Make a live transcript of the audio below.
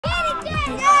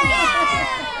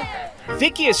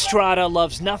Vicky Estrada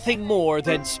loves nothing more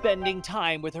than spending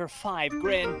time with her 5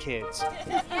 grandkids.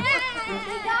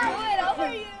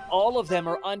 All of them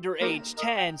are under age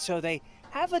 10, so they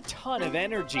have a ton of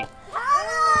energy.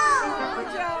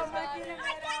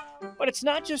 But it's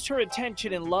not just her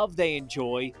attention and love they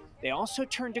enjoy. They also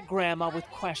turn to Grandma with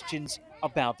questions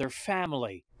about their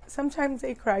family. Sometimes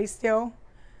they cry still.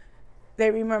 They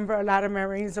remember a lot of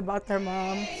memories about their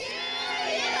mom.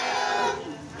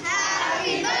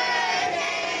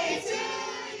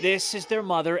 This is their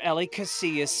mother, Ellie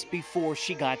Casillas, before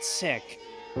she got sick.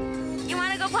 You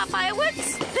want to go pop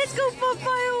fireworks? Let's go pop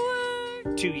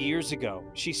fireworks! 2 years ago,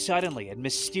 she suddenly and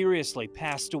mysteriously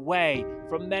passed away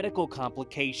from medical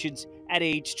complications at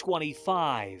age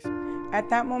 25. At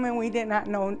that moment, we did not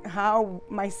know how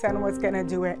my son was going to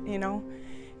do it, you know.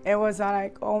 It was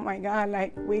like, oh my God,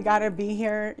 like, we got to be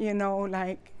here, you know,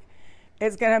 like,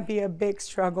 it's going to be a big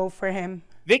struggle for him.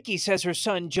 Vicky says her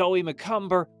son, Joey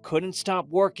McCumber, couldn't stop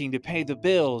working to pay the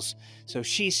bills, so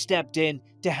she stepped in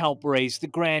to help raise the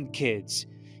grandkids.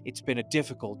 It's been a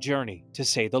difficult journey, to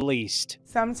say the least.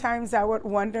 Sometimes I would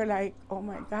wonder, like, oh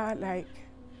my God, like,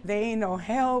 there ain't no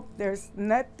help, there's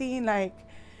nothing, like,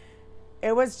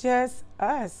 it was just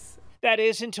us. That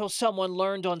is until someone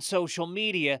learned on social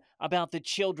media about the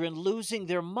children losing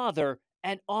their mother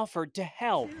and offered to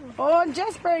help. Oh,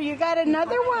 Jasper, you got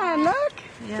another one, look.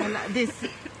 Yeah, these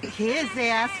kids, they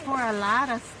ask for a lot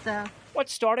of stuff. What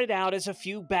started out as a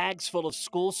few bags full of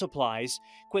school supplies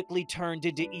quickly turned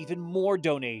into even more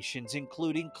donations,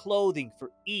 including clothing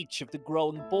for each of the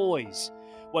growing boys.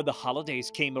 When the holidays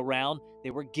came around,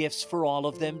 there were gifts for all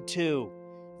of them too.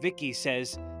 Vicky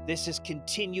says this has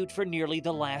continued for nearly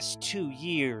the last 2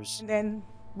 years. And then,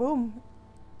 boom,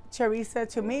 Teresa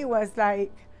to me was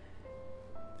like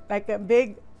a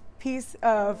big piece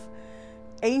of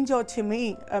angel to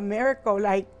me, a miracle,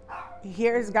 like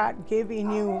here's God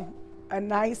giving you a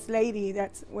nice lady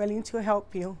that's willing to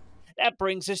help you. That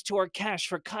brings us to our Cash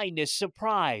for Kindness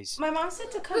surprise. My mom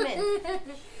said to come in. You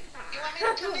want me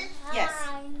to come in? Yes.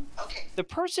 Okay. The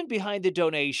person behind the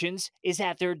donations is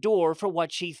at their door for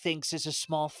what she thinks is a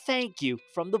small thank you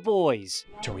from the boys.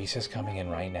 Teresa's coming in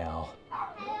right now.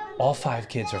 All 5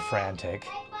 kids are frantic.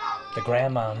 The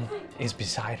grandma is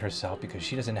beside herself because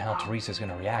she doesn't know how Teresa's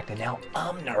gonna react, and now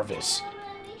I'm nervous.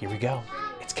 Here we go.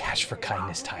 It's Cash for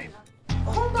Kindness time.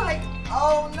 Oh my,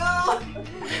 oh no.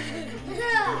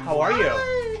 How are you?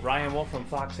 Ryan Wolf from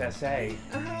Fox SA.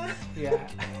 Yeah.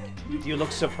 You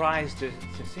look surprised to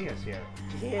see us here.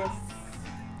 Yes,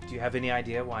 Do you have any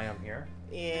idea why I'm here?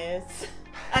 yes.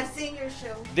 I've seen your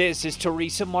show. This is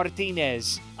Teresa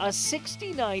Martinez, a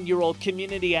 69-year-old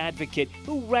community advocate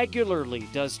who regularly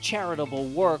does charitable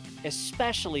work,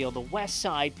 especially on the West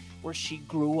Side where she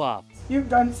grew up. You've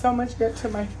done so much good to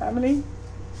my family,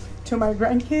 to my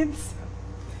grandkids.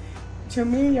 To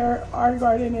me, you're our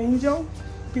guardian angel,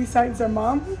 besides their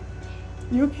mom.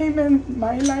 You came in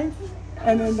my life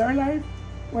and in their life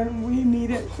when we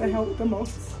needed the help the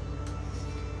most.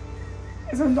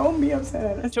 So don't be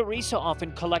upset at us. Teresa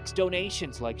often collects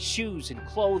donations like shoes and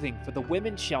clothing for the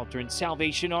women's shelter and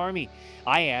Salvation Army.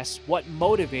 I asked what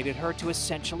motivated her to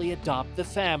essentially adopt the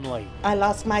family. I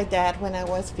lost my dad when I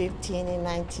was 15 in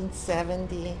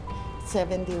 1970,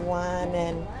 71,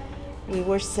 and we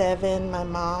were 7. My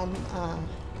mom,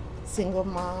 single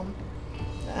mom,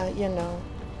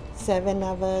 7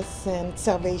 of us, and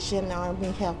Salvation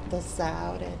Army helped us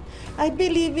out. And I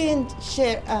believe in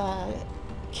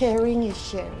caring is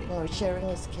sharing, or sharing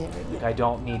is caring. I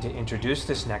don't need to introduce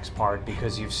this next part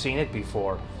because you've seen it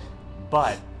before,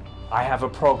 but I have a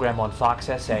program on Fox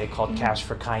SA called Cash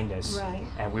for Kindness. Right.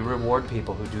 And we reward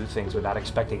people who do things without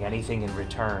expecting anything in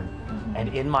return.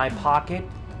 And in my pocket,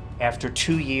 after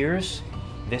 2 years,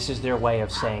 this is their way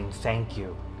of saying thank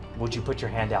you. Would you put your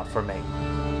hand out for me?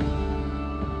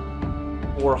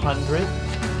 $400,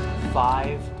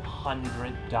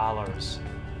 $500.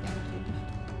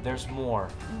 There's more.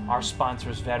 Our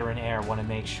sponsors, Veteran Air, want to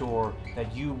make sure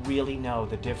that you really know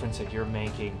the difference that you're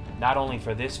making, not only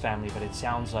for this family, but it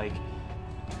sounds like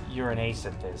you're an ace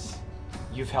at this.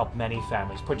 You've helped many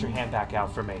families. Put your hand back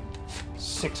out for me.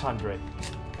 $600,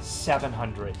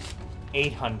 $700,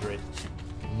 $800,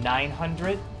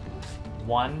 $900,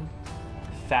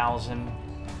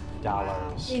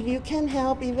 $1,000. If you can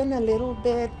help even a little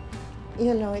bit,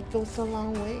 it goes a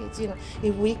long ways.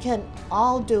 If we can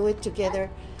all do it together,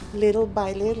 little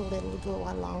by little, it'll go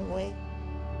a long way.